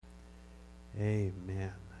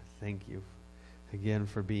Amen. Thank you again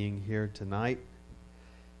for being here tonight.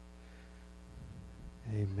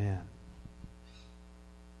 Amen.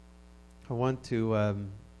 I want to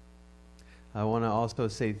also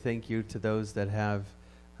say thank you to those that have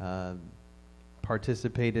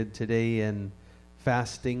participated today in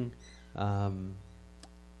fasting. I'm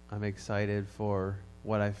excited for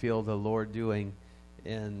what I feel the Lord doing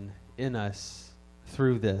in us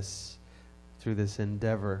through this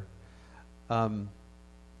endeavor.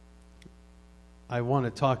 I want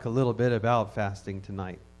to talk a little bit about fasting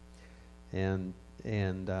tonight, and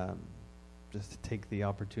just to take the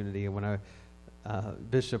opportunity. And when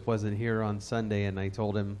Bishop wasn't here on Sunday, and I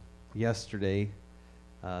told him yesterday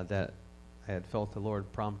that I had felt the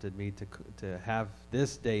Lord prompted me to have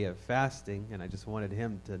this day of fasting, and I just wanted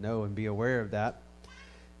him to know and be aware of that.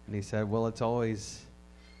 And he said, "Well, that always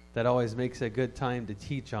makes a good time to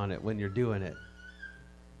teach on it when you're doing it,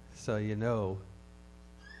 so you know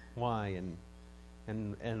why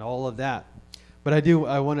and all of that." But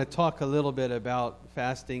I want to talk a little bit about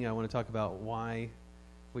fasting. I want to talk about why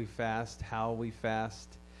we fast, how we fast.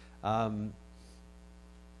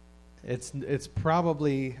 It's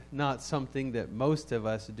probably not something that most of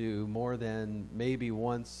us do more than maybe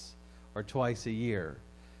once or twice a year.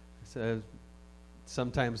 So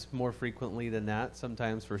sometimes more frequently than that,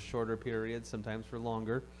 sometimes for shorter periods, sometimes for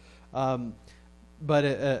longer. But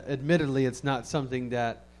admittedly, it's not something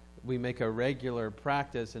that we make a regular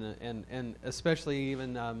practice, and especially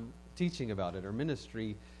even teaching about it or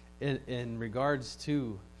ministry in regards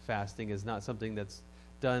to fasting is not something that's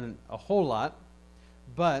done a whole lot.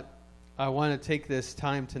 But I want to take this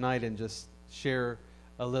time tonight and just share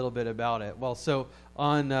a little bit about it. Well, so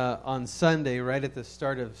on Sunday, right at the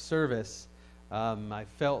start of service, I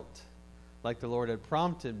felt like the Lord had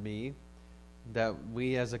prompted me that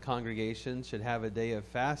we as a congregation should have a day of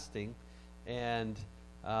fasting. And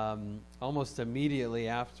almost immediately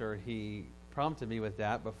after he prompted me with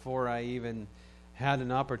that, before I even had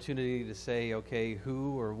an opportunity to say, okay,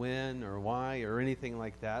 who or when or why or anything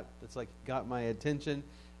like that, it's like got my attention.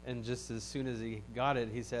 And just as soon as he got it,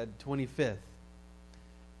 he said 25th.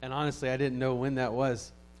 And honestly, I didn't know when that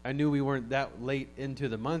was. I knew we weren't that late into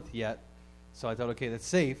the month yet. So I thought, okay, that's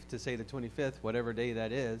safe to say the 25th, whatever day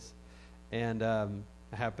that is. And I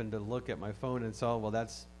happened to look at my phone and saw, well,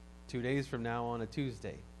 that's 2 days from now on a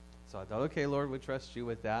Tuesday. So I thought, okay, Lord, we trust you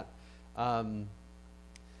with that. But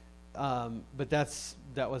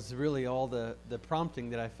that was really all the prompting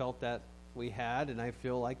that I felt that we had, and I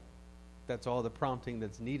feel like that's all the prompting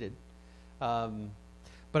that's needed. But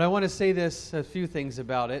I want to say a few things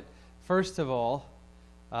about it. First of all,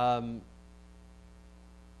 no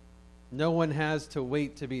one has to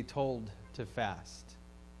wait to be told to fast.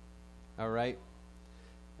 All right?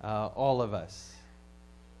 All of us.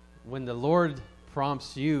 When the Lord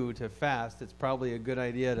prompts you to fast, it's probably a good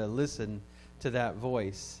idea to listen to that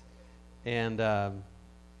voice and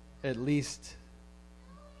at least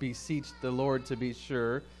beseech the Lord to be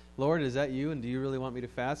sure. Lord, is that you? And do you really want me to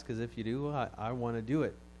fast? Because if you do, I want to do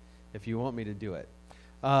it, if you want me to do it.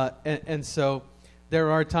 And so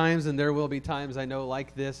there are times, and there will be times, I know,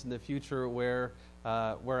 like this in the future where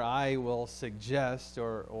I will suggest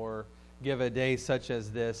or give a day such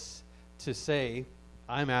as this to say,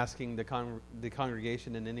 I'm asking the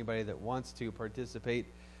congregation and anybody that wants to participate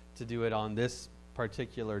to do it on this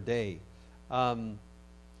particular day. And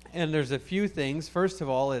there's a few things. First of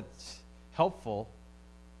all, it's helpful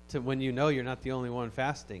to when you know you're not the only one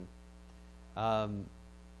fasting.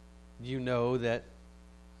 You know that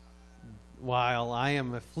while I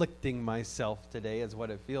am afflicting myself today, is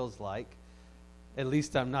what it feels like, at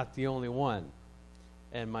least I'm not the only one.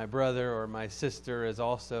 And my brother or my sister is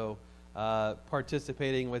also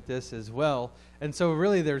participating with this as well. And so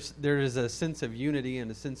really there is a sense of unity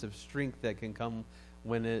and a sense of strength that can come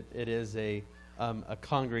when it is a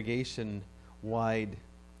congregation-wide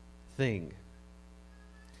thing.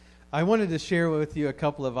 I wanted to share with you a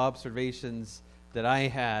couple of observations that I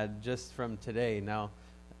had just from today. Now,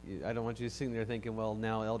 I don't want you sitting there thinking, well,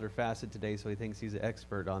 now Elder fasted today, so he thinks he's an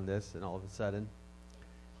expert on this, and all of a sudden.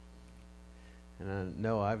 And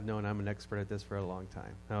no, I've known I'm an expert at this for a long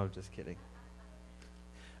time. No, just kidding.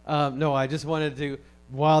 No, I just wanted to,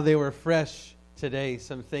 while they were fresh today,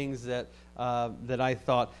 some things that I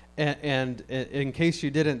thought, and in case you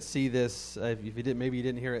didn't see this, if you didn't, maybe you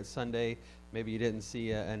didn't hear it Sunday, maybe you didn't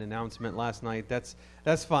see an announcement last night.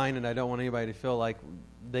 That's fine, and I don't want anybody to feel like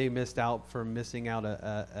they missed out for missing out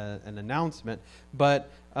an announcement. But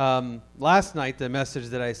last night, the message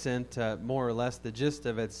that I sent, more or less, the gist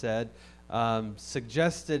of it said,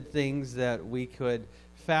 suggested things that we could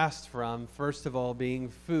fast from. First of all, being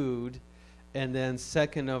food, and then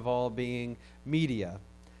second of all being media.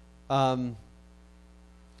 That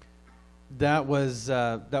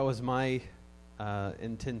was my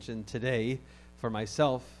intention today for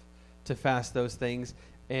myself to fast those things,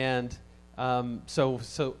 and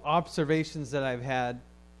so observations that I've had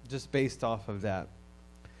just based off of that.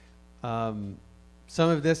 Some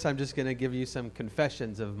of this I'm just going to give you some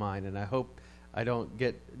confessions of mine, and I hope I don't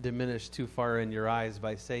get diminished too far in your eyes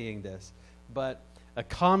by saying this. But a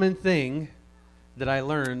common thing that I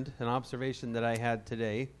learned, an observation that I had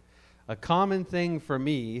today, a common thing for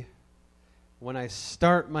me when I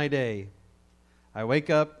start my day, I wake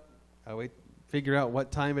up, figure out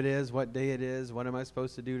what time it is, what day it is, what am I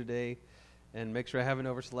supposed to do today, and make sure I haven't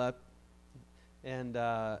overslept. And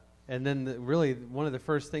then really one of the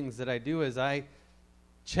first things that I do is I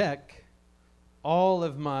check all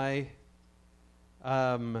of my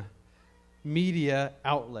media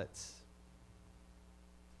outlets.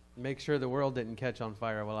 Make sure the world didn't catch on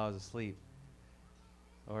fire while I was asleep.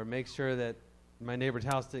 Or make sure that my neighbor's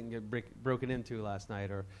house didn't get broken into last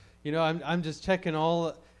night. Or, I'm just checking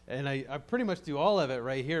all, and I pretty much do all of it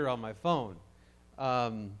right here on my phone.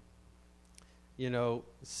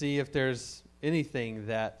 See if there's anything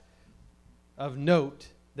that of note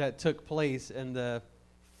that took place in the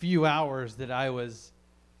few hours that I was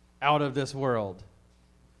out of this world.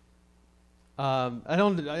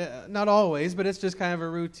 Not always, but it's just kind of a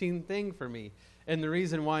routine thing for me. And the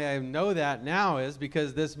reason why I know that now is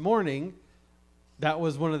because this morning, that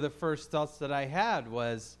was one of the first thoughts that I had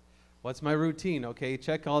was, what's my routine? Okay,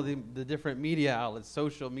 check all the different media outlets,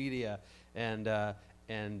 social media, and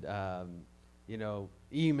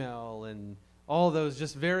email, and all those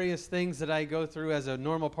just various things that I go through as a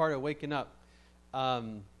normal part of waking up.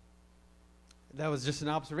 That was just an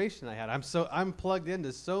observation I had. I'm plugged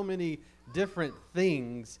into so many different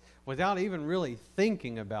things without even really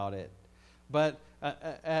thinking about it. But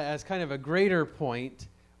as kind of a greater point,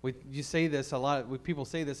 you say this a lot. People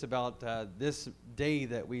say this about this day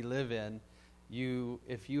that we live in.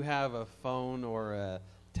 If you have a phone or a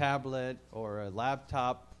tablet or a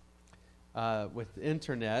laptop with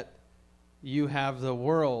internet, you have the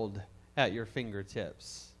world at your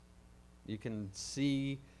fingertips. You can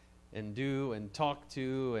see and do and talk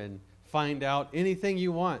to and find out anything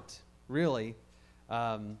you want, really,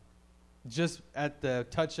 just at the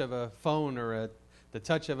touch of a phone or at the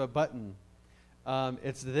touch of a button.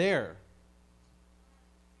 It's there.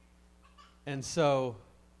 And so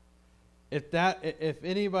if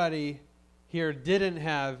anybody here didn't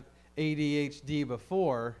have ADHD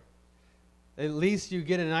before, at least you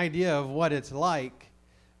get an idea of what it's like.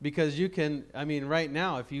 Because you can, right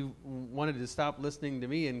now, if you wanted to stop listening to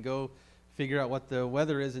me and go figure out what the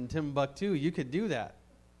weather is in Timbuktu, you could do that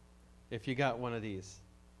if you got one of these.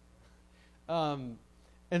 And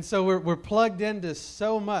so we're plugged into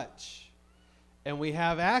so much, and we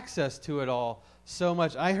have access to it all so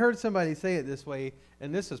much. I heard somebody say it this way,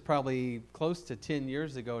 and this was probably close to 10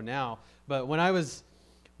 years ago now, but when I was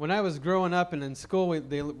growing up and in school,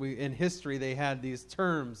 in history, they had these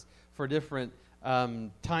terms for different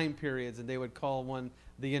time periods, and they would call one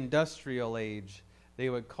the industrial age. They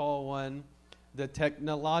would call one the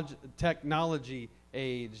technology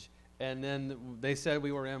age, and then they said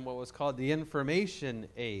we were in what was called the information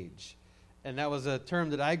age, and that was a term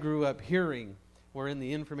that I grew up hearing. We're in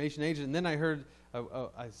the information age, and then I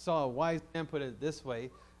saw a wise man put it this way: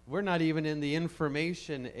 we're not even in the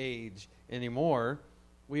information age anymore.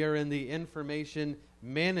 We are in the information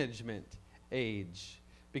management age.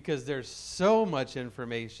 Because there's so much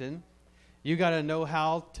information, you got to know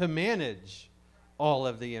how to manage all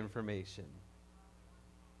of the information.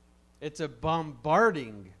 It's a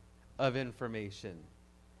bombarding of information,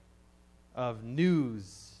 of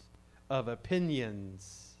news, of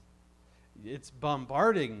opinions. It's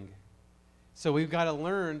bombarding. So we've got to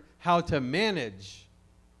learn how to manage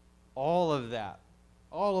all of that,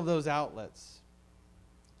 all of those outlets.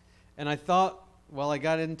 And I thought, I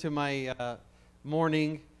got into my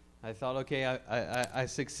morning, I thought, okay, I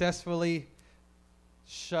successfully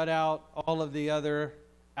shut out all of the other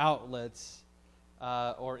outlets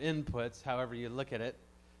or inputs, however you look at it,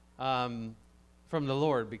 from the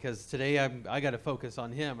Lord, because today I got to focus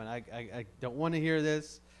on Him, and I don't want to hear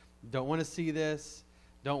this, don't want to see this,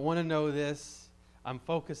 don't want to know this. I'm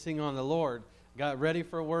focusing on the Lord. Got ready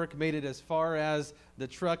for work, made it as far as the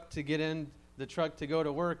truck to get in, the truck to go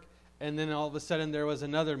to work, and then all of a sudden there was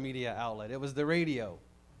another media outlet. It was the radio.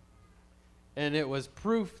 And it was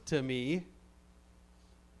proof to me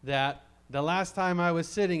that the last time I was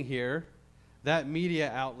sitting here, that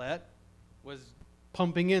media outlet was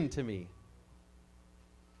pumping into me.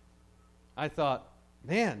 I thought,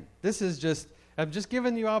 man, this is just, I'm just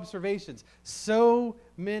giving you observations. So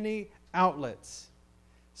many outlets.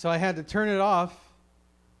 So I had to turn it off.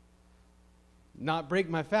 Not break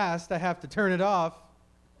my fast, I have to turn it off.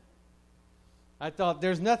 I thought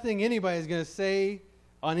there's nothing anybody's going to say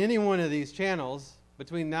on any one of these channels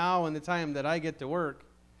between now and the time that I get to work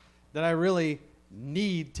that I really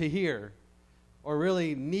need to hear or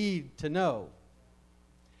really need to know.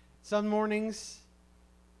 Some mornings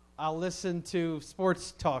I'll listen to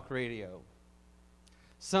sports talk radio.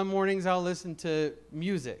 Some mornings I'll listen to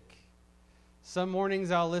music. Some mornings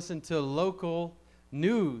I'll listen to local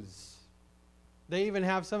news. They even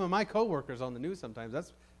have some of my coworkers on the news sometimes.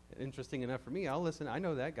 That's interesting enough for me. I'll listen. I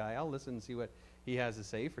know that guy. I'll listen and see what he has to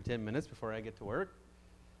say for 10 minutes before I get to work.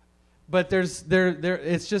 But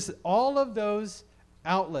it's just all of those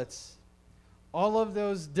outlets, all of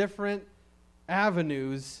those different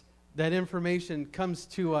avenues that information comes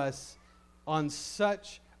to us on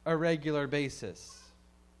such a regular basis.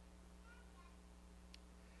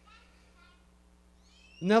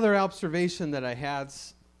 Another observation that I had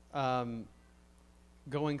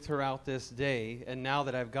going throughout this day, and now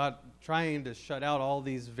that I've got trying to shut out all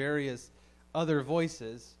these various other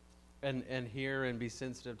voices and hear and be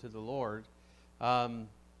sensitive to the Lord,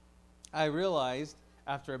 I realized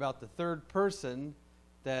after about the third person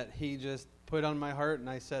that he just put on my heart and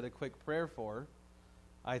I said a quick prayer for,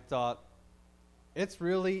 I thought, it's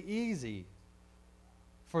really easy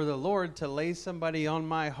for the Lord to lay somebody on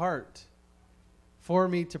my heart for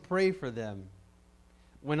me to pray for them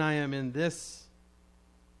when I am in this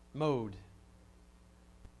mode.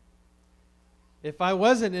 If I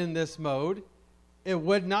wasn't in this mode, it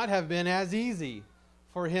would not have been as easy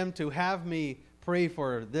for him to have me pray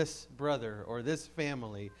for this brother or this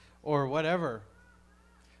family or whatever.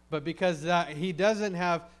 But because he doesn't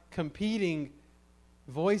have competing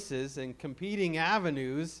voices and competing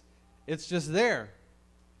avenues, it's just there.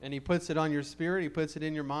 And he puts it on your spirit, he puts it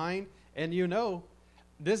in your mind, and you know,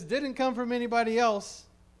 this didn't come from anybody else.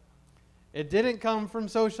 It didn't come from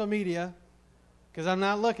social media, because I'm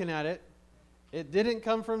not looking at it. It didn't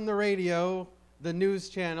come from the radio, the news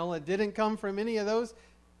channel. It didn't come from any of those.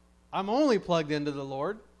 I'm only plugged into the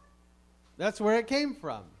Lord. That's where it came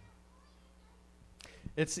from.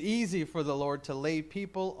 It's easy for the Lord to lay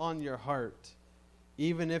people on your heart,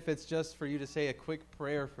 even if it's just for you to say a quick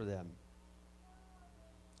prayer for them.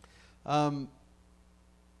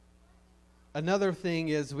 Another thing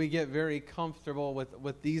is we get very comfortable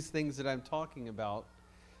with these things that I'm talking about.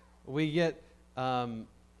 We get, I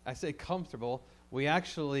say comfortable, we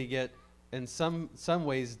actually get in some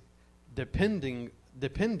ways dependent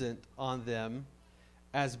on them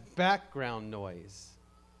as background noise.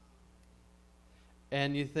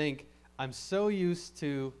 And you think, I'm so used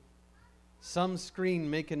to some screen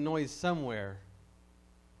making noise somewhere,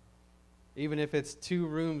 even if it's 2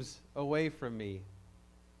 rooms away from me.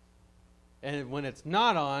 And when it's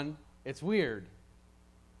not on, it's weird.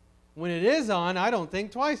 When it is on, I don't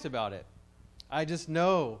think twice about it. I just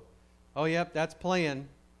know, oh, yep, that's playing.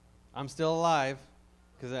 I'm still alive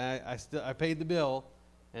because I paid the bill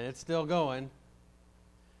and it's still going.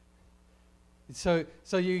 So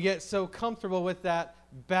you get so comfortable with that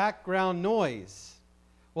background noise.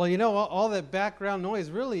 Well, you know, all that background noise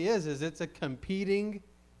really is it's a competing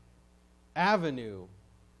avenue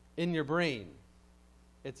in your brain.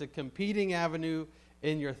 It's a competing avenue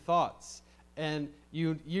in your thoughts. And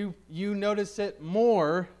you notice it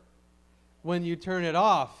more when you turn it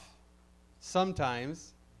off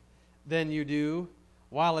sometimes than you do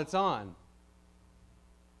while it's on.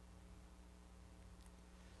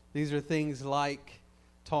 These are things like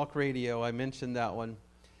talk radio. I mentioned that one.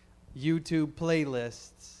 YouTube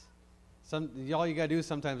playlists. All you got to do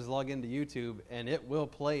sometimes is log into YouTube, and it will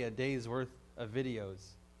play a day's worth of videos.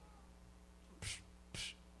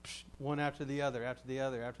 One after the other, after the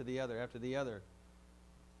other, after the other, after the other.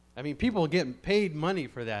 I mean, people get paid money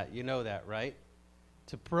for that. You know that, right?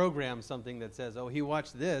 To program something that says, oh, he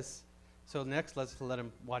watched this, so next let's let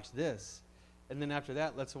him watch this. And then after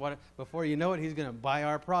that, let's watch it. Before you know it, he's going to buy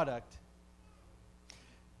our product.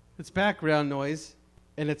 It's background noise,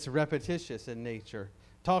 and it's repetitious in nature.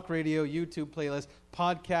 Talk radio, YouTube playlist,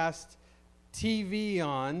 podcast, TV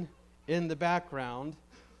on in the background.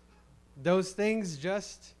 Those things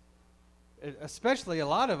just, especially a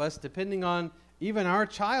lot of us, depending on even our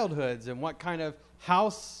childhoods and what kind of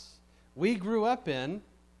house we grew up in,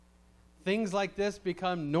 things like this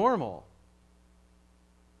become normal.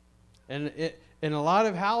 And in a lot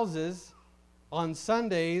of houses, on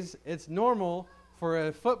Sundays, it's normal for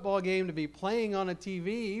a football game to be playing on a TV,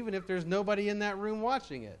 even if there's nobody in that room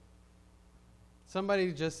watching it.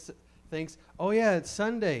 Somebody just thinks, oh yeah, it's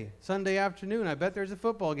Sunday afternoon. I bet there's a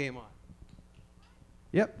football game on.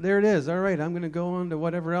 Yep, there it is. All right, I'm going to go on to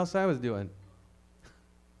whatever else I was doing.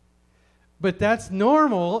 But that's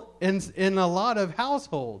normal in a lot of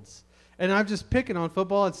households. And I'm just picking on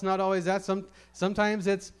football. It's not always that. Sometimes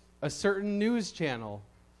it's a certain news channel.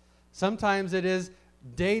 Sometimes it is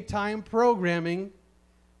daytime programming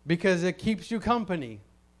because it keeps you company.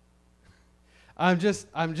 I'm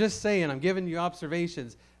just saying, I'm giving you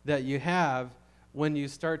observations that you have when you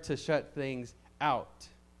start to shut things out.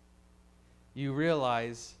 You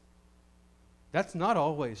realize that's not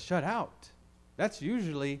always shut out. That's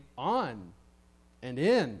usually on and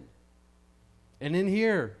in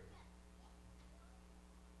here.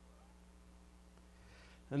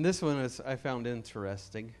 And this one I found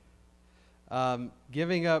interesting.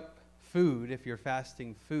 Giving up food, if you're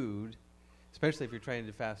fasting food, especially if you're trying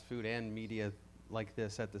to fast food and media like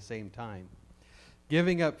this at the same time.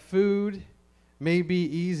 Giving up food may be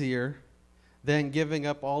easier than giving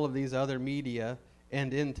up all of these other media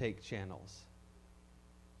and intake channels.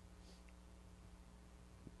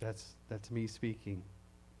 That's me speaking.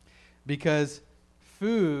 Because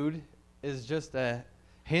food is just a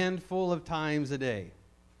handful of times a day.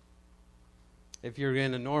 If you're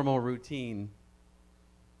in a normal routine,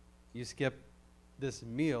 you skip this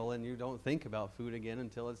meal and you don't think about food again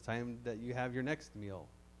until it's time that you have your next meal.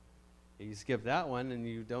 You skip that one and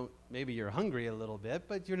you don't, maybe you're hungry a little bit,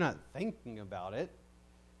 but you're not thinking about it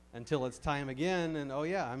until it's time again, and oh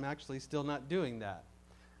yeah, I'm actually still not doing that.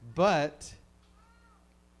 But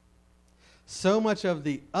so much of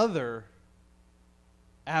the other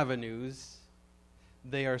avenues,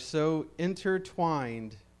 they are so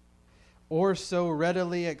intertwined or so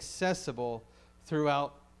readily accessible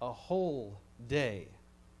throughout a whole day.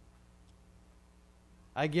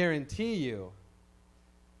 I guarantee you,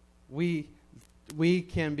 we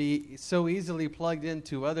can be so easily plugged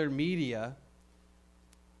into other media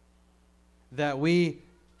that we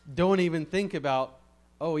don't even think about,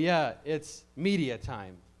 oh yeah, it's media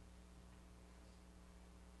time.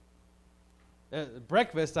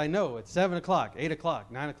 Breakfast, I know, it's 7 o'clock, 8 o'clock,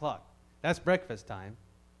 9 o'clock. That's breakfast time.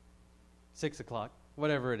 6 o'clock,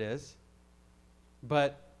 whatever it is.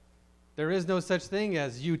 But there is no such thing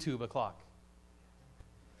as YouTube o'clock.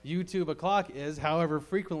 YouTube o'clock is however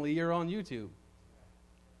frequently you're on YouTube.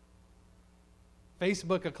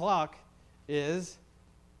 Facebook o'clock is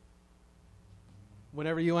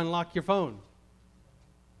whenever you unlock your phone.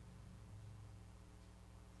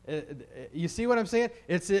 You see what I'm saying?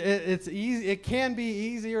 It's easy. It can be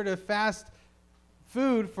easier to fast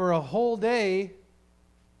food for a whole day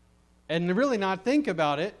and really not think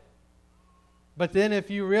about it. But then if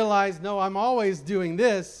you realize, no, I'm always doing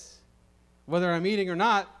this, whether I'm eating or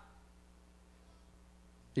not,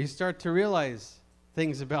 you start to realize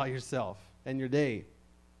things about yourself and your day.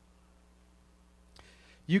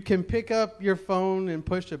 You can pick up your phone and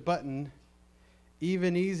push a button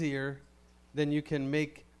even easier than you can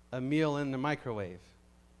make a meal in the microwave.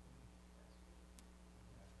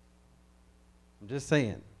 I'm just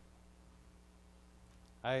saying.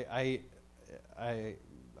 I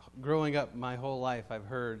growing up my whole life, I've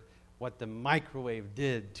heard what the microwave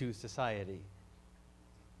did to society.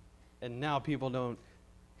 And now people don't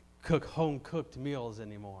cook home-cooked meals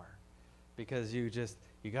anymore because you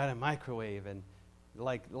got a microwave, and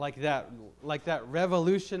like that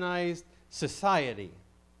revolutionized society.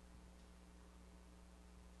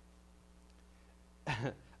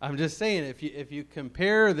 I'm just saying, if you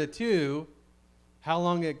compare the two, how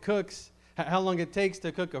long it takes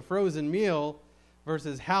to cook a frozen meal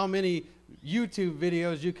versus how many YouTube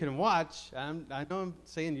videos you can watch. I know I'm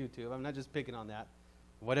saying YouTube. I'm not just picking on that.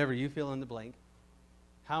 Whatever you fill in the blank.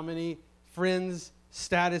 How many friends'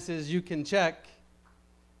 statuses you can check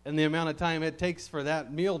and the amount of time it takes for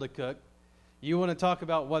that meal to cook. You want to talk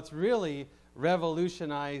about what's really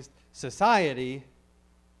revolutionized society.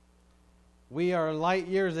 We are light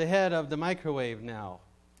years ahead of the microwave now.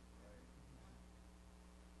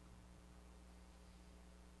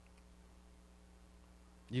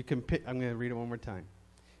 I'm going to read it one more time.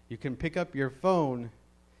 You can pick up your phone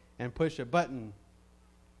and push a button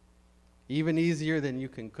even easier than you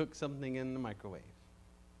can cook something in the microwave.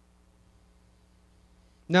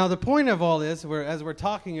 Now, the point of all this, as we're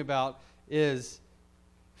talking about, is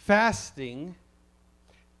fasting.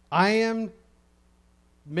 I am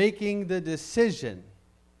making the decision,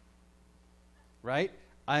 right?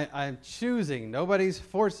 I'm choosing. Nobody's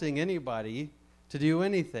forcing anybody to do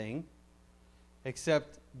anything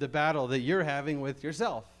except the battle that you're having with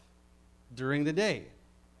yourself during the day.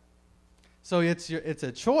 So it's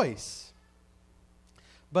a choice.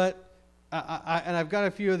 But And I've got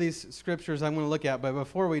a few of these scriptures I'm going to look at, but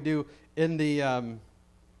before we do, in the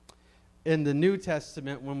New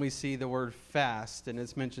Testament, when we see the word fast, and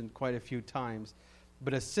it's mentioned quite a few times,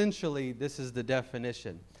 but essentially this is the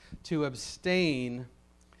definition: to abstain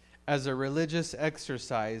as a religious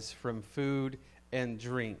exercise from food and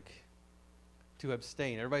drink. To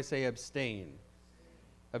abstain. Everybody say abstain.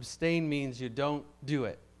 Abstain means you don't do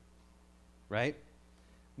it, right?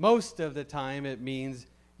 Most of the time it means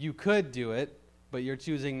you could do it, but you're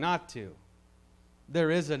choosing not to. There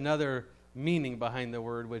is another meaning behind the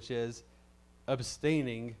word, which is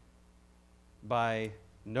abstaining by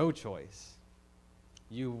no choice.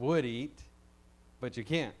 You would eat, but you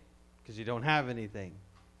can't because you don't have anything.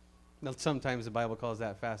 Now, sometimes the Bible calls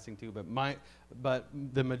that fasting too, but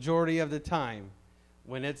the majority of the time,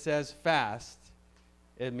 when it says fast,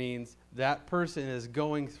 it means that person is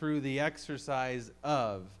going through the exercise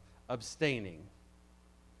of abstaining.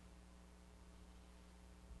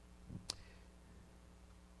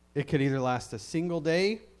 It could either last a single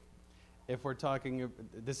day, if we're talking,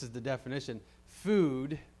 this is the definition,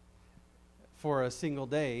 food for a single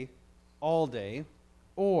day, all day,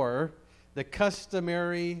 or the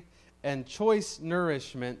customary and choice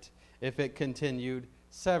nourishment if it continued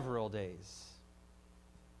several days.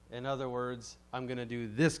 In other words, I'm going to do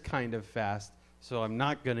this kind of fast, so I'm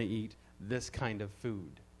not going to eat this kind of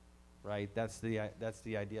food, right? That's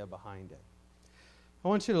the idea behind it. I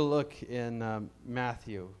want you to look in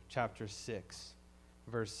Matthew chapter 6,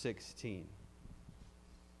 verse 16.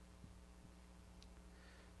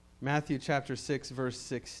 Matthew chapter 6, verse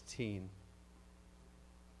 16.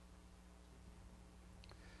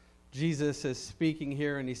 Jesus is speaking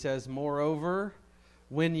here, and he says, "Moreover,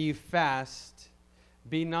 when ye fast,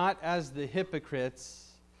 be not as the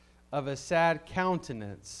hypocrites of a sad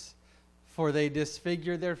countenance, for they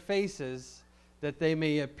disfigure their faces, that they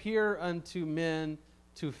may appear unto men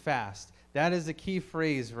to fast." That is a key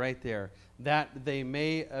phrase right there. That they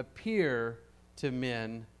may appear to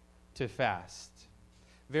men to fast.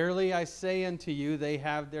 "Verily I say unto you, they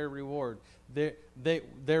have their reward."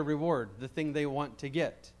 Their reward, the thing they want to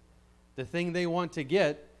get. The thing they want to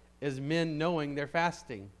get is men knowing they're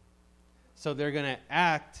fasting. So they're going to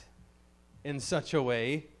act in such a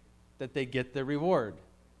way that they get the reward.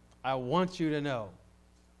 I want you to know.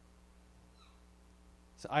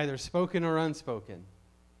 It's either spoken or unspoken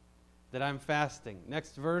that I'm fasting.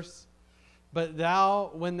 Next verse. "But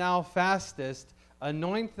thou, when thou fastest,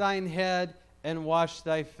 anoint thine head and wash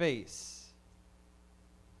thy face."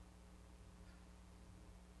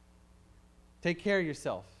 Take care of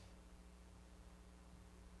yourself.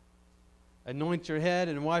 Anoint your head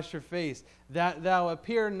and wash your face, that thou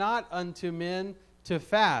appear not unto men to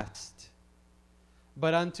fast,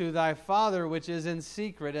 but unto thy Father which is in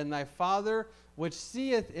secret, and thy Father which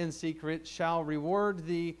seeth in secret shall reward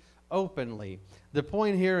thee openly. The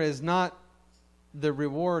point here is not the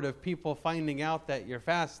reward of people finding out that you're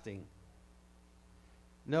fasting.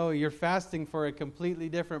 No, you're fasting for a completely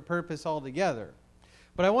different purpose altogether.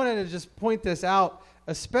 But I wanted to just point this out,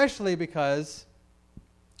 especially because,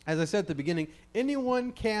 as I said at the beginning,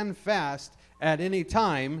 anyone can fast at any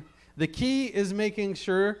time. The key is making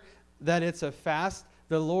sure that it's a fast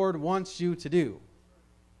the Lord wants you to do.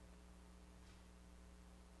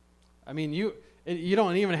 I mean, you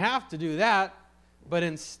don't even have to do that, but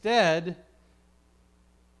instead,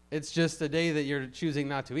 it's just a day that you're choosing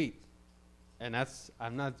not to eat. And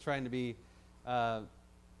I'm not trying to be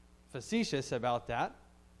facetious about that.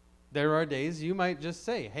 There are days you might just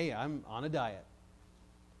say, "Hey, I'm on a diet."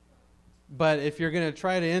 But if you're going to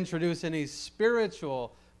try to introduce any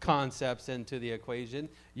spiritual concepts into the equation,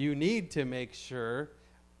 you need to make sure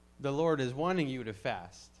the Lord is wanting you to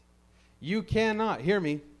fast. You cannot, hear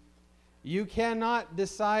me, you cannot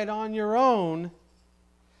decide on your own,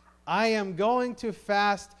 "I am going to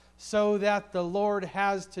fast so that the Lord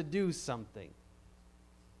has to do something."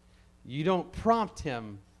 You don't prompt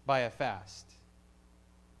him by a fast.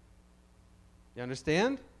 You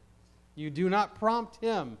understand? You do not prompt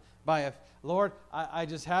him by a, "Lord, I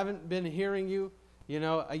just haven't been hearing you. You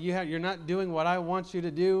know, you're not doing what I want you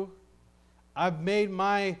to do. I've made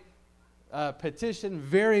my petition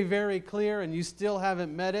very, very clear, and you still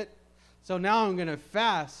haven't met it. So now I'm going to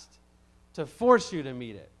fast to force you to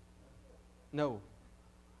meet it." No,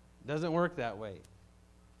 it doesn't work that way.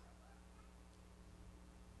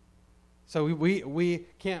 So we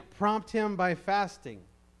can't prompt him by fasting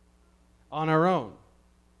on our own.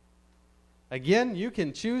 Again, you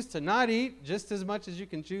can choose to not eat just as much as you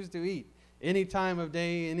can choose to eat. Any time of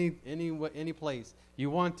day, any place you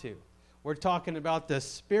want to. We're talking about the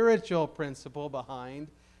spiritual principle behind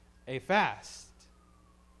a fast.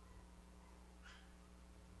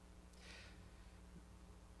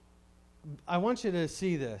 I want you to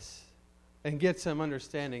see this and get some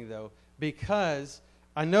understanding, though, because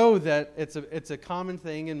I know that it's a common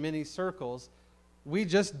thing in many circles. We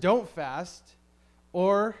just don't fast,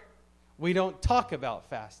 or we don't talk about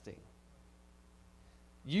fasting.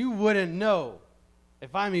 You wouldn't know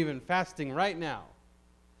if I'm even fasting right now,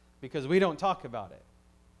 because we don't talk about it.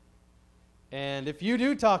 And if you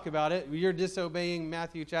do talk about it, you're disobeying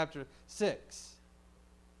Matthew chapter 6.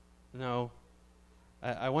 No.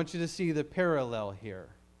 I want you to see the parallel here.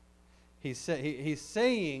 He's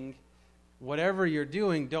saying, whatever you're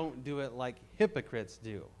doing, don't do it like hypocrites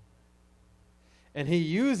do. And he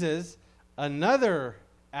uses another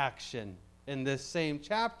action in this same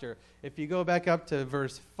chapter. If you go back up to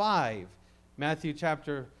verse 5, Matthew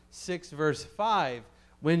chapter 6, verse 5,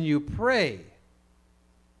 when you pray,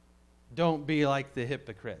 don't be like the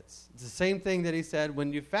hypocrites. It's the same thing that he said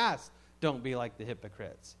when you fast, don't be like the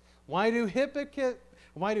hypocrites. Why do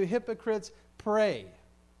hypocrites pray?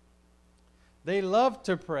 They love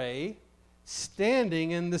to pray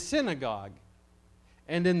standing in the synagogue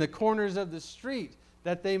and in the corners of the street,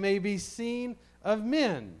 that they may be seen of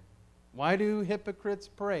men. Why do hypocrites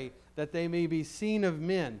pray? That they may be seen of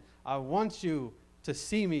men. I want you to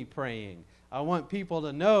see me praying. I want people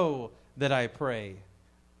to know that I pray.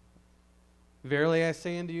 Verily I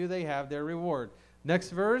say unto you, they have their reward.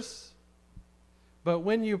 Next verse. But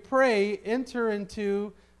when you pray, enter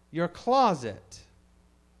into your closet.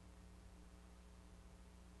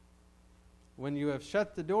 When you have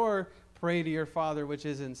shut the door, pray to your Father which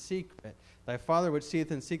is in secret. Thy Father which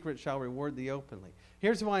seeth in secret shall reward thee openly.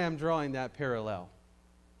 Here's why I'm drawing that parallel.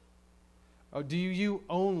 Are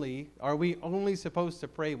we only supposed to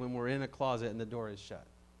pray when we're in a closet and the door is shut?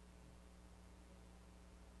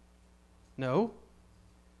 No.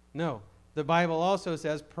 The Bible also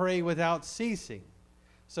says pray without ceasing.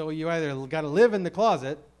 So you either got to live in the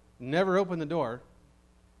closet, never open the door,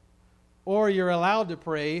 or you're allowed to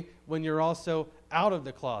pray when you're also out of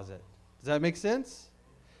the closet. Does that make sense?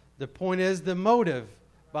 The point is the motive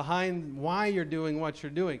behind why you're doing what you're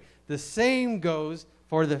doing. The same goes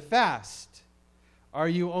for the fast. Are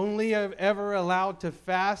you only ever allowed to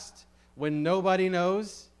fast when nobody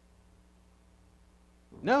knows?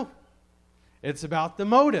 No. It's about the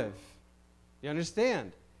motive. You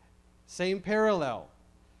understand? Same parallel.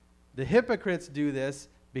 The hypocrites do this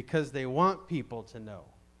because they want people to know.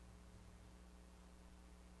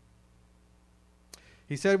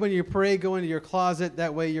 He said, when you pray, go into your closet.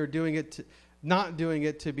 That way you're doing it not doing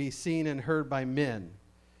it to be seen and heard by men.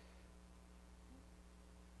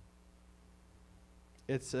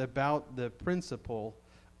 It's about the principle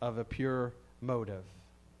of a pure motive.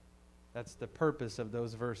 That's the purpose of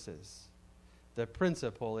those verses. The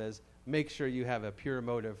principle is make sure you have a pure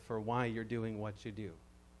motive for why you're doing what you do.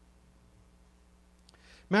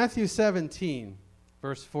 Matthew 17,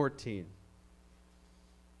 verse 14.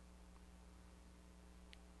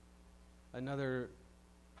 Another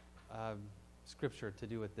scripture to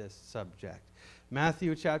do with this subject.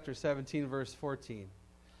 Matthew chapter 17, verse 14.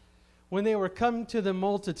 When they were come to the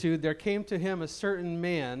multitude, there came to him a certain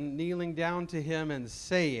man, kneeling down to him and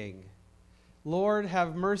saying, Lord,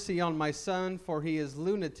 have mercy on my son, for he is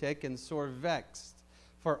lunatic and sore vexed.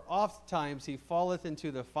 For oft times he falleth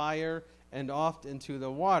into the fire, and oft into the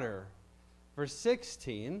water. Verse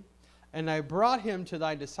 16, and I brought him to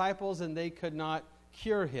thy disciples, and they could not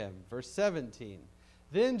cure him. Verse 17,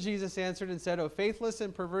 then Jesus answered and said, O faithless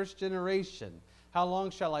and perverse generation, how long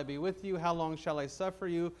shall I be with you? How long shall I suffer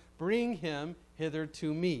you? Bring him hither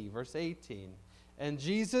to me. Verse 18, and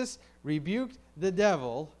Jesus rebuked the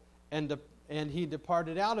devil, and he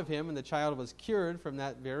departed out of him, and the child was cured from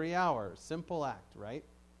that very hour. Simple act, right?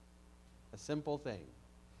 A simple thing.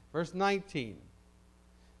 Verse 19,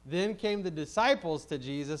 then came the disciples to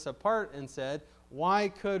Jesus apart and said, why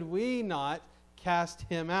could we not cast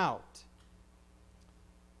him out?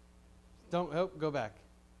 Go back.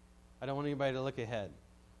 I don't want anybody to look ahead.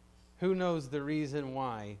 Who knows the reason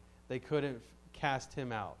why they couldn't cast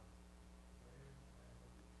him out?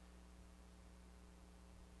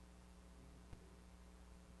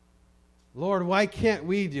 Lord, why can't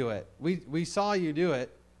we do it? We saw you do it.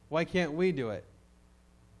 Why can't we do it?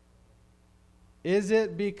 Is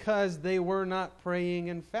it because they were not praying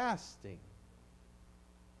and fasting?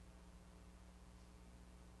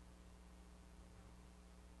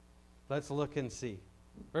 Let's look and see.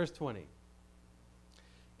 Verse 20.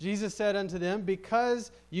 Jesus said unto them,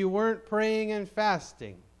 because you weren't praying and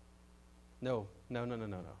fasting. No.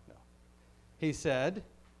 He said,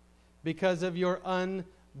 because of your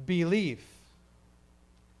unbelief.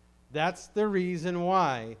 That's the reason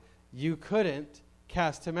why you couldn't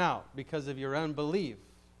cast him out, because of your unbelief.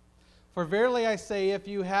 For verily I say, if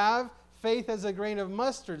you have faith as a grain of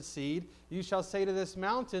mustard seed, you shall say to this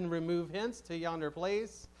mountain, remove hence to yonder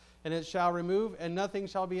place, and it shall remove, and nothing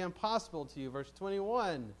shall be impossible to you. Verse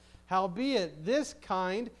 21, howbeit this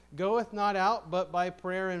kind goeth not out but by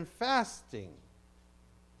prayer and fasting.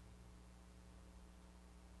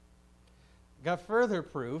 Got further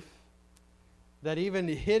proof that even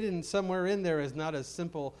hidden somewhere in there is not a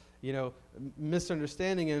simple,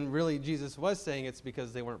 misunderstanding, and really Jesus was saying it's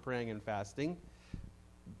because they weren't praying and fasting.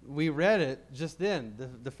 We read it just then.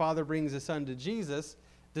 The Father brings the Son to Jesus.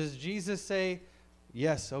 Does Jesus say,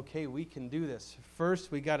 yes, okay, we can do this?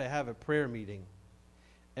 First, we got to have a prayer meeting,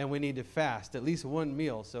 and we need to fast, at least one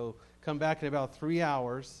meal. So come back in about 3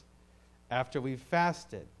 hours after we've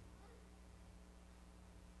fasted.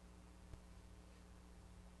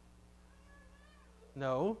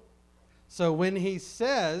 No. So when he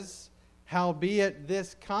says, howbeit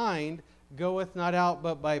this kind goeth not out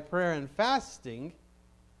but by prayer and fasting,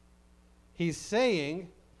 he's saying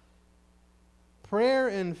prayer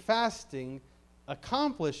and fasting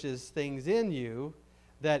accomplishes things in you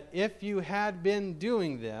that if you had been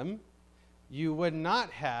doing them, you would not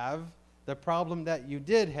have the problem that you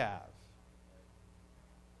did have.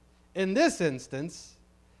 In this instance,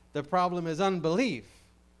 the problem is unbelief.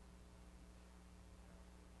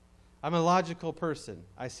 I'm a logical person.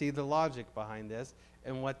 I see the logic behind this,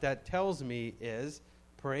 and what that tells me is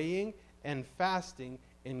praying and fasting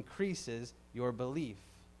increases your belief.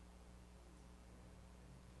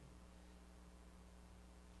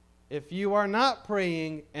 If you are not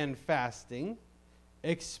praying and fasting,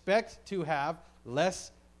 expect to have less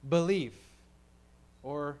belief.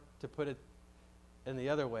 Or, to put it in the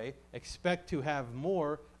other way, expect to have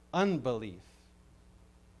more unbelief.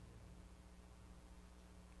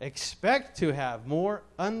 Expect to have more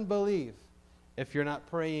unbelief if you're not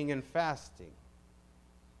praying and fasting.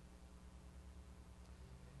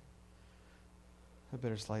 I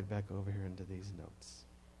better slide back over here into these notes.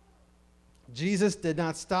 Jesus did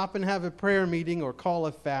not stop and have a prayer meeting or call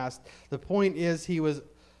a fast. The point is he was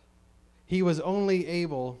only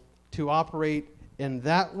able to operate in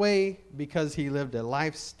that way because he lived a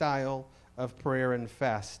lifestyle of prayer and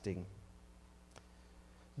fasting.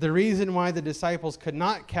 The reason why the disciples could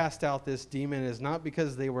not cast out this demon is not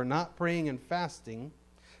because they were not praying and fasting.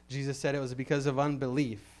 Jesus said it was because of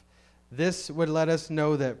unbelief. This would let us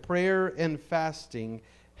know that prayer and fasting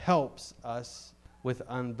helps us with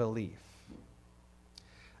unbelief.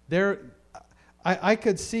 I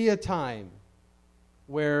could see a time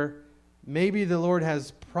where maybe the Lord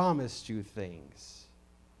has promised you things.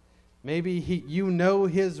 Maybe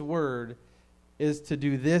His word is to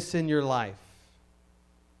do this in your life.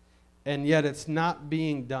 And yet it's not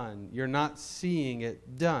being done. You're not seeing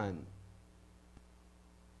it done.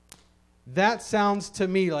 That sounds to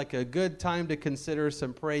me like a good time to consider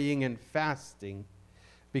some praying and fasting,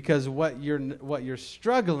 because what you're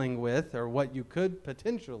struggling with, or what you could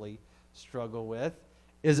potentially struggle with,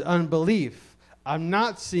 is unbelief. I'm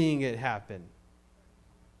not seeing it happen.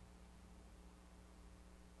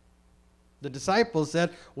 The disciples said,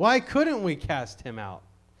 why couldn't we cast him out?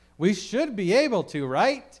 We should be able to,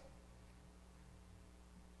 right?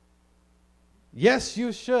 Yes,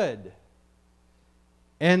 you should.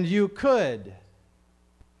 And you could.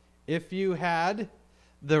 If you had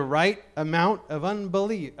the right amount of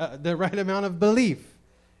belief,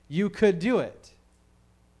 you could do it.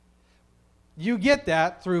 You get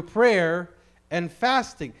that through prayer and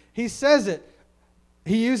fasting. He says it.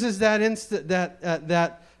 He uses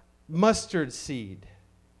that mustard seed.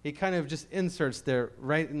 He kind of just inserts there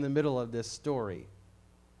right in the middle of this story.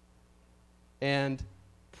 And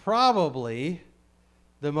probably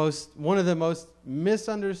one of the most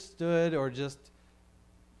misunderstood or just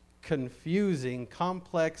confusing,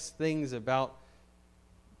 complex things about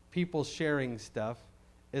people sharing stuff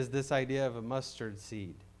is this idea of a mustard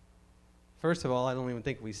seed. First of all, I don't even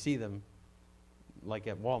think we see them like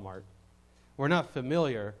at Walmart. We're not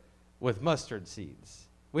familiar with mustard seeds.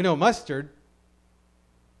 We know mustard,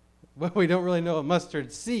 but we don't really know a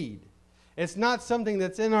mustard seed. It's not something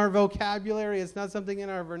that's in our vocabulary. It's not something in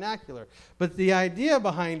our vernacular. But the idea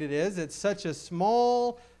behind it is it's such a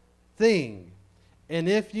small thing. And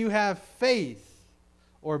if you have faith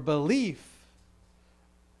or belief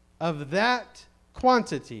of that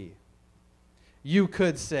quantity, you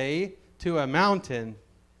could say to a mountain,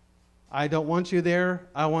 I don't want you there,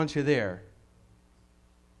 I want you there.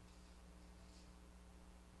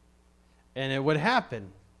 And it would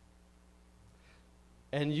happen.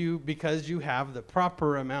 And because you have the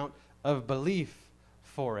proper amount of belief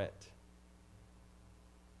for it.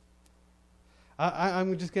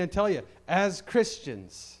 I'm just going to tell you, as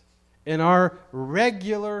Christians, In our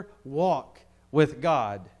regular walk with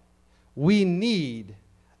God, we need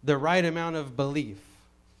the right amount of belief.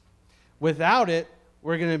 Without it,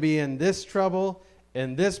 we're going to be in this trouble,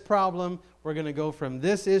 in this problem. We're going to go from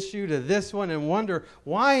this issue to this one and wonder,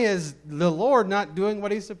 why is the Lord not doing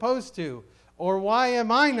what he's supposed to? Or why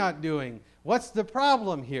am I not doing? What's the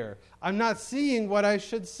problem here? I'm not seeing what I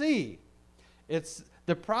should see.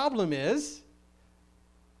 The problem is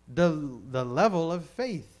the level of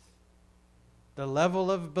faith, the level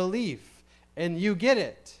of belief. And you get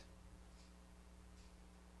it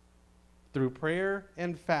through prayer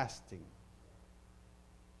and fasting.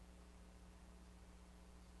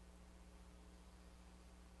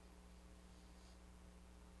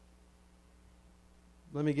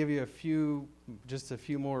 Let me give you just a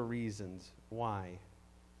few more reasons why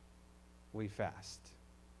we fast.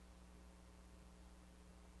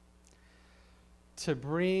 To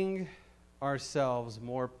bring ourselves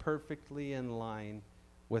more perfectly in line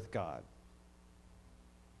with God.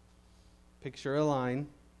 Picture a line.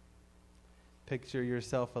 Picture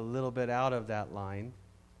yourself a little bit out of that line.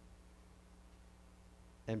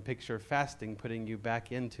 And picture fasting putting you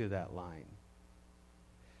back into that line.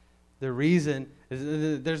 The reason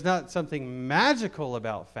is there's not something magical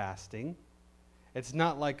about fasting. It's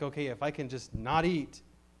not like, okay, if I can just not eat,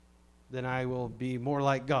 then I will be more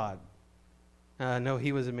like God. No,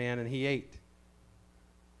 he was a man and he ate.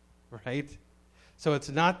 Right? So it's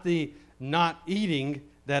not the not eating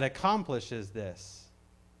that accomplishes this.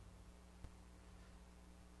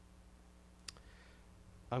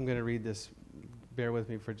 I'm going to read this. Bear with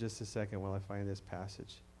me for just a second while I find this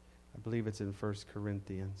passage. I believe it's in 1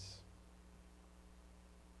 Corinthians.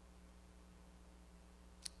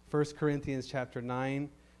 1 Corinthians chapter 9,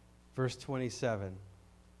 verse 27.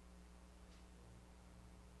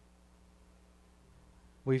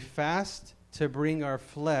 We fast to bring our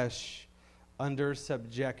flesh under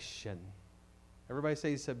subjection. Everybody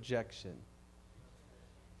say subjection.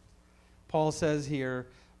 Paul says here,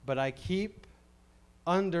 but I keep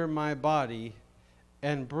under my body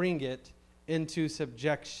and bring it into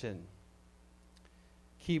subjection.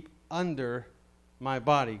 Keep under my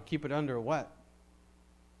body. Keep it under what?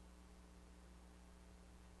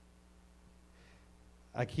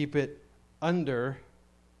 I keep it under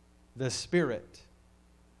the Spirit.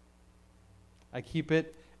 I keep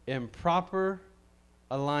it in proper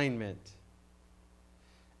alignment.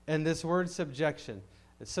 And this word subjection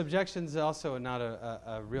is also not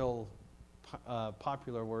a real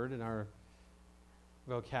popular word in our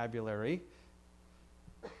vocabulary.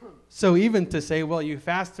 So even to say, well, you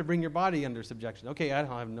fast to bring your body under subjection. Okay, I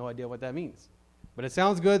have no idea what that means. But it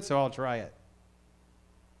sounds good, so I'll try it.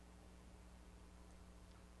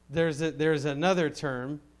 There's another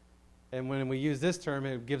term, and when we use this term,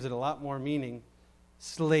 it gives it a lot more meaning.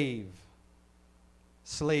 Slave.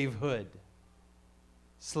 Slavehood.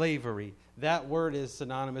 Slavery. That word is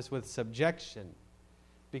synonymous with subjection,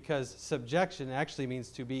 because subjection actually means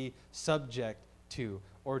to be subject to,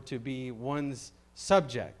 or to be one's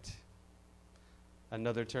subject.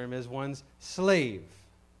 Another term is one's slave.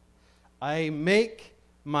 I make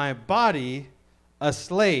my body a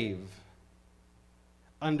slave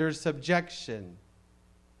under subjection.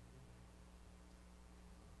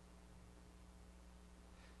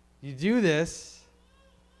 You do this,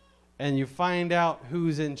 and you find out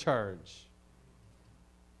who's in charge.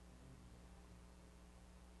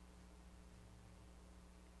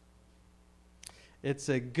 It's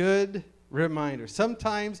a good reminder.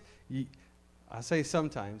 Sometimes, I say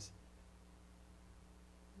sometimes,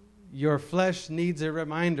 your flesh needs a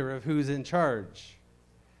reminder of who's in charge.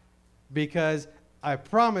 Because I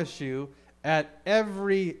promise you, at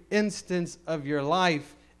every instance of your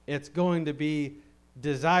life, it's going to be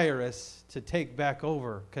desirous to take back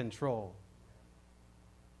over control.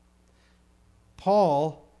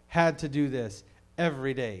 Paul had to do this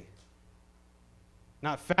every day.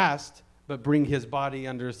 Not fast, but bring his body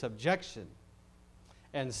under subjection.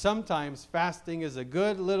 And sometimes fasting is a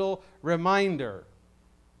good little reminder.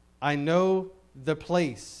 I know the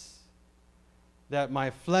place that my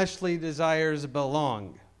fleshly desires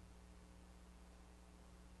belong.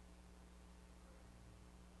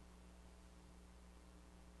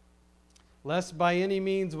 Lest by any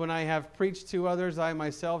means, when I have preached to others, I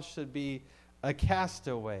myself should be a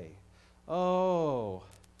castaway. Oh,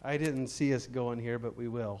 I didn't see us going here, but we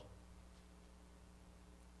will.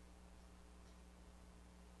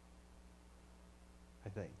 I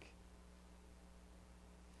think.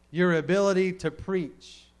 Your ability to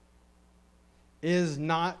preach is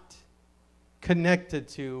not connected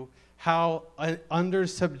to how under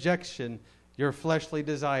subjection your fleshly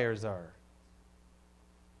desires are.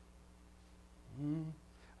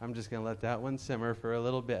 I'm just going to let that one simmer for a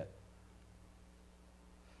little bit.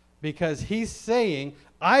 Because he's saying,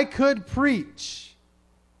 I could preach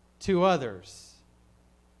to others.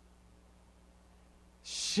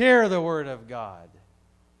 Share the word of God.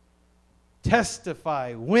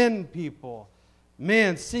 Testify, win people.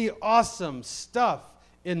 Man, see awesome stuff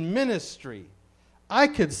in ministry. I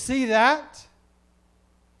could see that.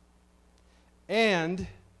 And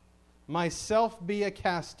myself be a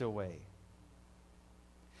castaway.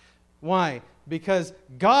 Why? Because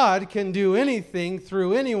God can do anything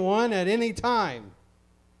through anyone at any time,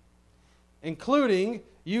 including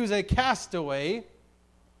use a castaway,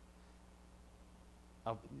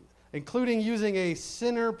 including using a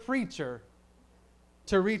sinner preacher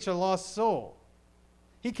to reach a lost soul.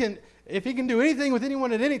 If he can do anything with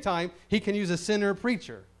anyone at any time, he can use a sinner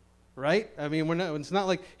preacher, right? I mean, it's not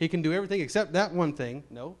like he can do everything except that one thing.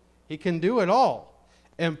 No, he can do it all.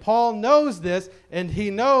 And Paul knows this, and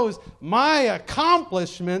he knows my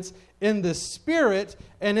accomplishments in the Spirit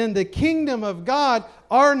and in the kingdom of God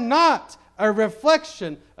are not a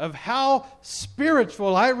reflection of how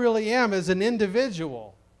spiritual I really am as an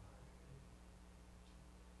individual.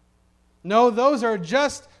 No, those are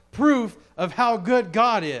just proof of how good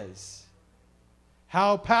God is,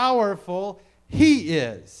 how powerful He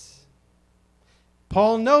is.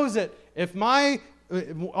 Paul knows it. If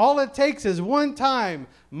all it takes is one time,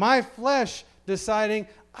 my flesh deciding,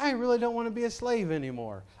 I really don't want to be a slave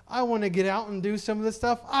anymore. I want to get out and do some of the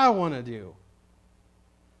stuff I want to do.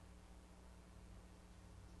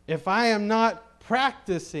 If I am not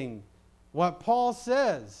practicing what Paul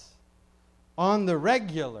says on the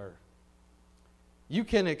regular, you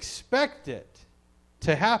can expect it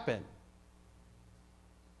to happen.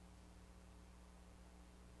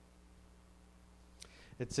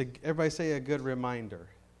 Everybody say a good reminder.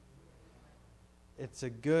 It's a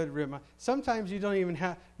good reminder. Sometimes you don't even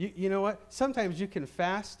have, you know what? Sometimes you can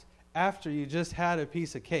fast after you just had a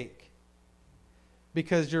piece of cake.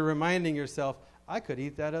 Because you're reminding yourself, I could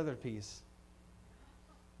eat that other piece.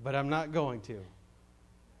 But I'm not going to.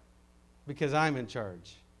 Because I'm in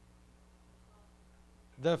charge.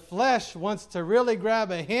 The flesh wants to really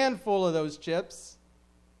grab a handful of those chips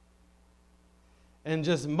and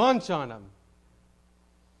just munch on them.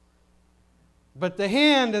 But the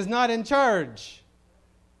hand is not in charge.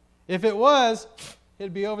 If it was,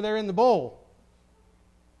 it'd be over there in the bowl.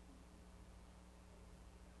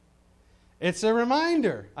 It's a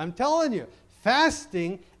reminder. I'm telling you,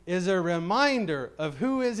 fasting is a reminder of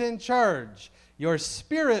who is in charge, your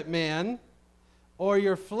spirit man or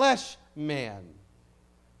your flesh man.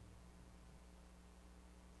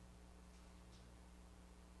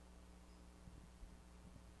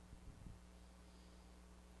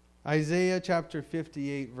 Isaiah chapter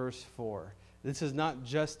 58, verse 4. This is not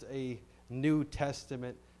just a New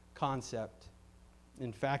Testament concept.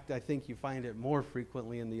 In fact, I think you find it more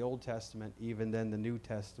frequently in the Old Testament even than the New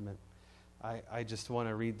Testament. I just want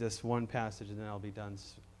to read this one passage and then I'll be done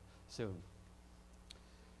soon.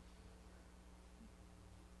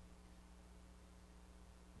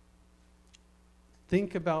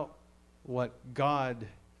 Think about what God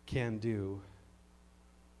can do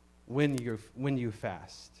when you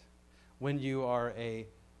fast. When you are a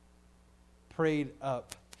prayed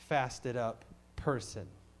up, fasted up person.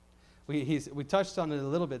 We touched on it a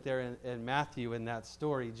little bit there in Matthew in that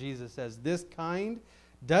story. Jesus says, this kind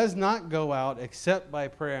does not go out except by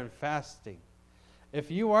prayer and fasting.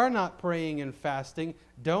 If you are not praying and fasting,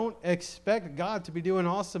 don't expect God to be doing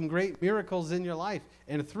awesome, great miracles in your life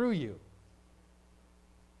and through you.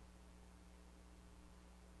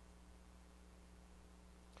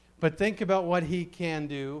 But think about what He can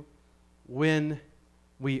do when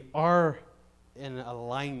we are in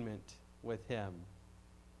alignment with Him.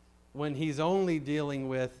 When He's only dealing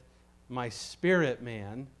with my spirit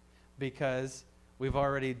man because we've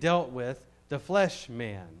already dealt with the flesh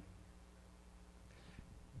man.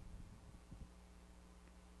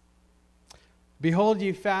 Behold,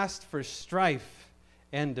 ye fast for strife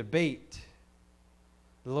and debate.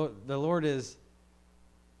 The Lord is,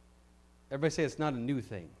 everybody say it's not a new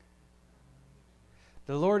thing.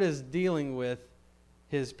 The Lord is dealing with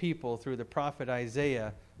His people through the prophet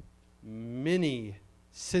Isaiah many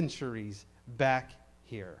centuries back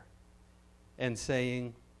here and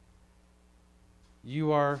saying,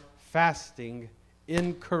 you are fasting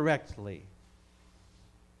incorrectly.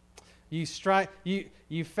 You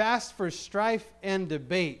fast for strife and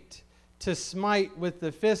debate, to smite with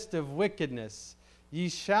the fist of wickedness. Ye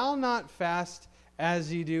shall not fast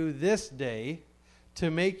as ye do this day,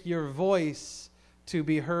 to make your voice to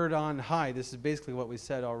be heard on high. This is basically what we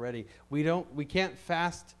said already. We can't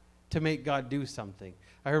fast to make God do something.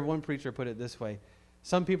 I heard one preacher put it this way.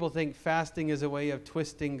 Some people think fasting is a way of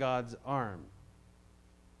twisting God's arm.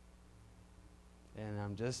 And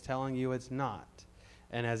I'm just telling you it's not.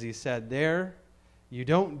 And as he said there, you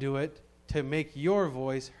don't do it to make your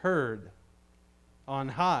voice heard on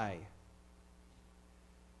high.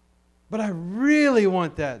 But I really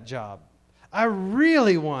want that job. I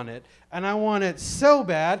really want it. And I want it so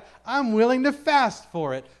bad, I'm willing to fast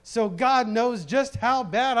for it. So God knows just how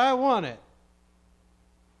bad I want it.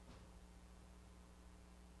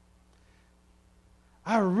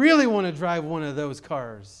 I really want to drive one of those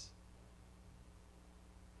cars.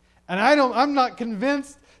 And I'm not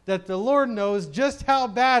convinced that the Lord knows just how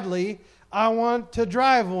badly I want to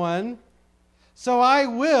drive one. So I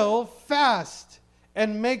will fast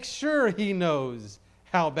and make sure He knows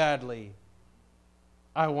how badly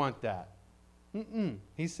I want that.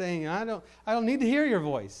 He's saying, I don't need to hear your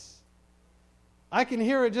voice. I can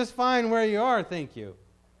hear it just fine where you are, thank you.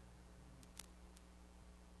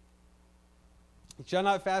 You shall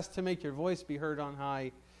not fast to make your voice be heard on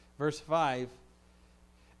high. Verse 5.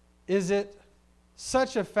 Is it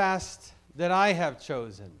such a fast that I have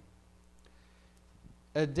chosen?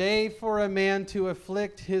 A day for a man to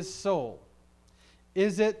afflict his soul.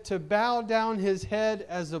 Is it to bow down his head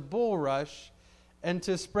as a bulrush and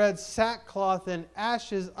to spread sackcloth and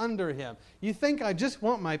ashes under him? You think I just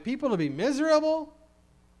want my people to be miserable?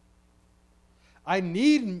 I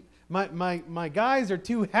need, my guys are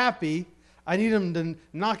too happy. I need them to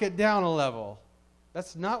knock it down a level.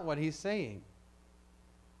 That's not what he's saying.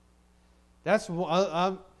 That's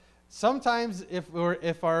sometimes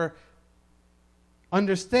if our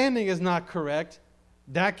understanding is not correct,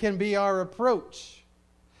 that can be our approach.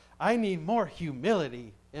 I need more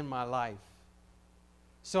humility in my life.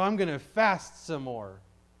 So I'm going to fast some more.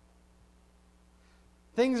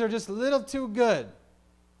 Things are just a little too good.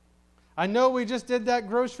 I know we just did that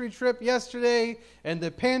grocery trip yesterday and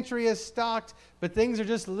the pantry is stocked, but things are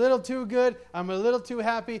just a little too good. I'm a little too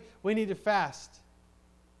happy. We need to fast.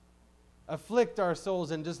 Afflict our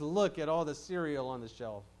souls and just look at all the cereal on the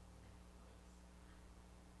shelf.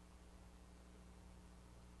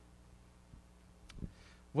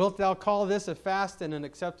 Wilt thou call this a fast and an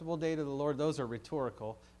acceptable day to the Lord? Those are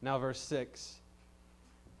rhetorical. Now verse 6.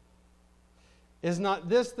 Is not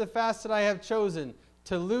this the fast that I have chosen,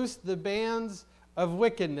 to loose the bands of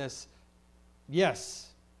wickedness? Yes.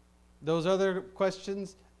 Those other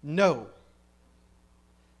questions? No.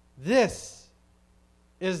 This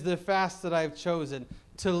is the fast that I've chosen,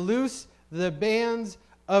 to loose the bands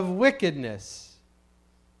of wickedness,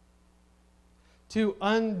 to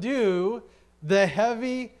undo the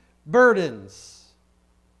heavy burdens.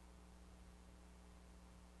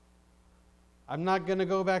 I'm not going to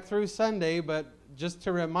go back through Sunday, but just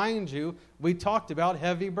to remind you, we talked about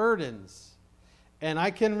heavy burdens. And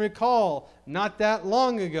I can recall not that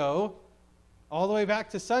long ago, all the way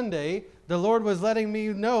back to Sunday, the Lord was letting me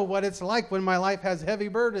know what it's like when my life has heavy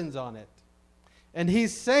burdens on it. And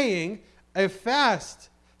He's saying a fast,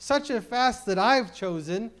 such a fast that I've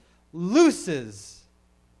chosen, looses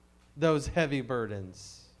those heavy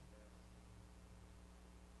burdens.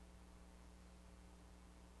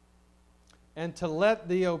 And to let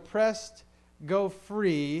the oppressed go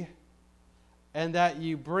free, and that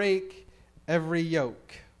you break every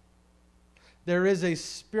yoke. There is a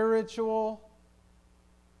spiritual,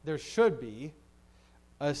 there should be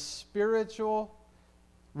a spiritual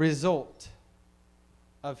result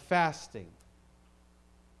of fasting.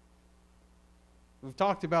 We've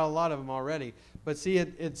talked about a lot of them already, but see,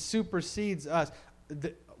 it supersedes us.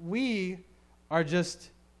 We are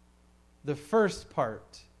just the first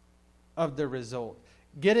part of the result.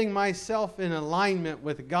 Getting myself in alignment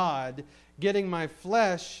with God, getting my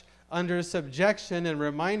flesh under subjection and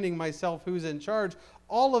reminding myself who's in charge,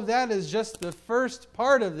 all of that is just the first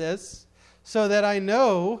part of this, so that I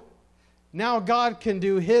know now God can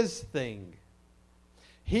do His thing.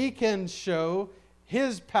 He can show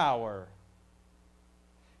His power.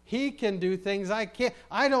 He can do things I can't.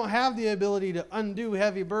 I don't have the ability to undo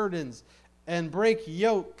heavy burdens and break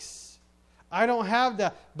yokes. I don't have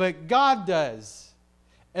that, but God does.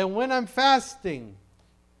 And when I'm fasting,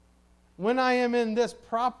 when I am in this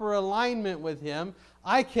proper alignment with Him,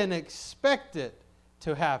 I can expect it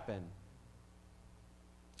to happen.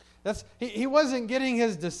 He wasn't getting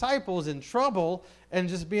His disciples in trouble and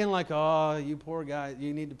just being like, oh, you poor guy,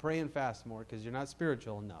 you need to pray and fast more because you're not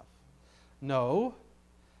spiritual enough. No.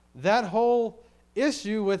 That whole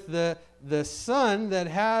issue with the son that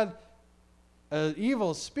had an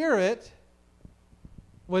evil spirit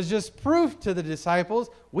was just proof to the disciples,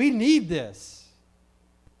 we need this.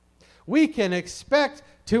 We can expect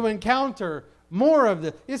to encounter more of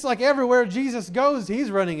this. It's like everywhere Jesus goes, he's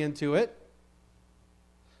running into it.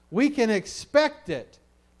 We can expect it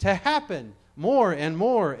to happen more and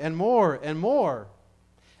more and more and more.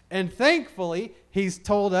 And thankfully, he's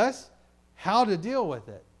told us how to deal with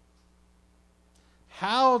it,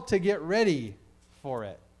 how to get ready for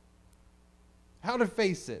it, how to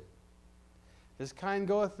face it. His kind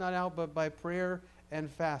goeth not out but by prayer and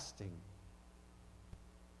fasting.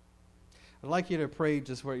 I'd like you to pray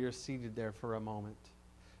just where you're seated there for a moment.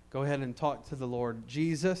 Go ahead and talk to the Lord.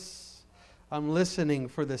 Jesus, I'm listening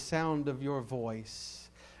for the sound of your voice.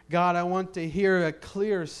 God, I want to hear a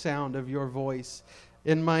clear sound of your voice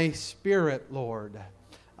in my spirit, Lord.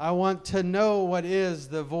 I want to know what is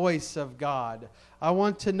the voice of God. I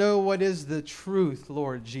want to know what is the truth,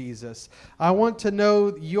 Lord Jesus. I want to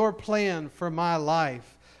know your plan for my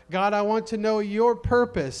life. God, I want to know your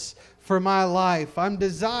purpose for my life. I'm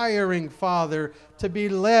desiring, Father, to be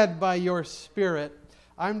led by your Spirit.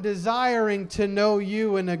 I'm desiring to know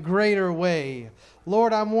you in a greater way.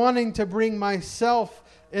 Lord, I'm wanting to bring myself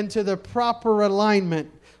into the proper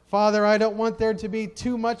alignment. Father, I don't want there to be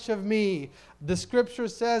too much of me. The Scripture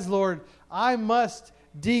says, Lord, I must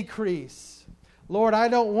decrease. Lord, I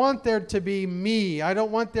don't want there to be me. I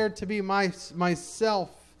don't want there to be myself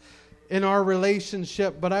in our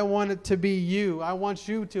relationship, but I want it to be you. I want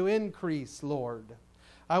you to increase, Lord.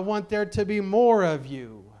 I want there to be more of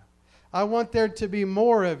you. I want there to be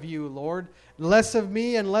more of you, Lord. Less of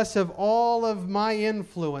me and less of all of my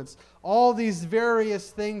influence. All these various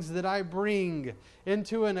things that I bring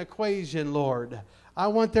into an equation, Lord. I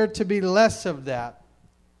want there to be less of that.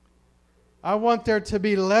 I want there to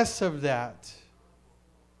be less of that.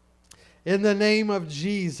 In the name of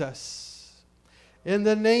Jesus. In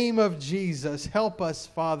the name of Jesus, help us,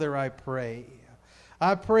 Father, I pray.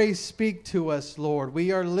 I pray, speak to us, Lord.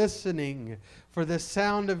 We are listening for the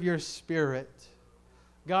sound of your Spirit.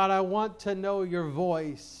 God, I want to know your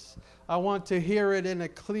voice. I want to hear it in a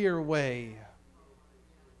clear way.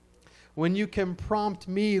 When you can prompt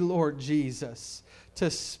me, Lord Jesus,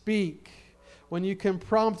 to speak. When you can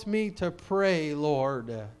prompt me to pray,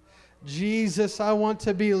 Lord. Jesus, I want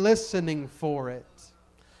to be listening for it.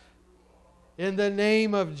 In the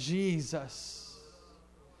name of Jesus.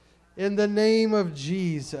 In the name of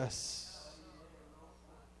Jesus.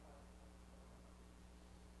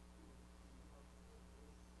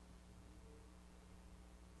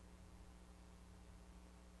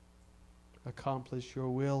 Accomplish your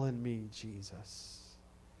will in me, Jesus.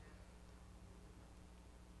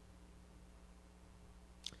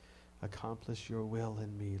 Accomplish your will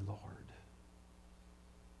in me, Lord.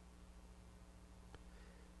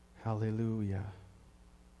 Hallelujah.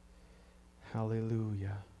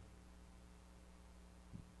 Hallelujah.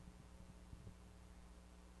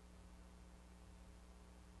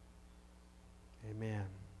 Amen.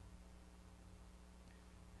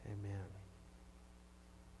 Amen.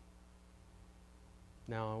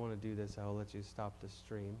 Now I want to do this. I'll let you stop the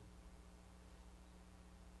stream.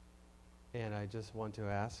 And I just want to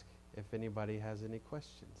ask if anybody has any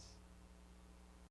questions.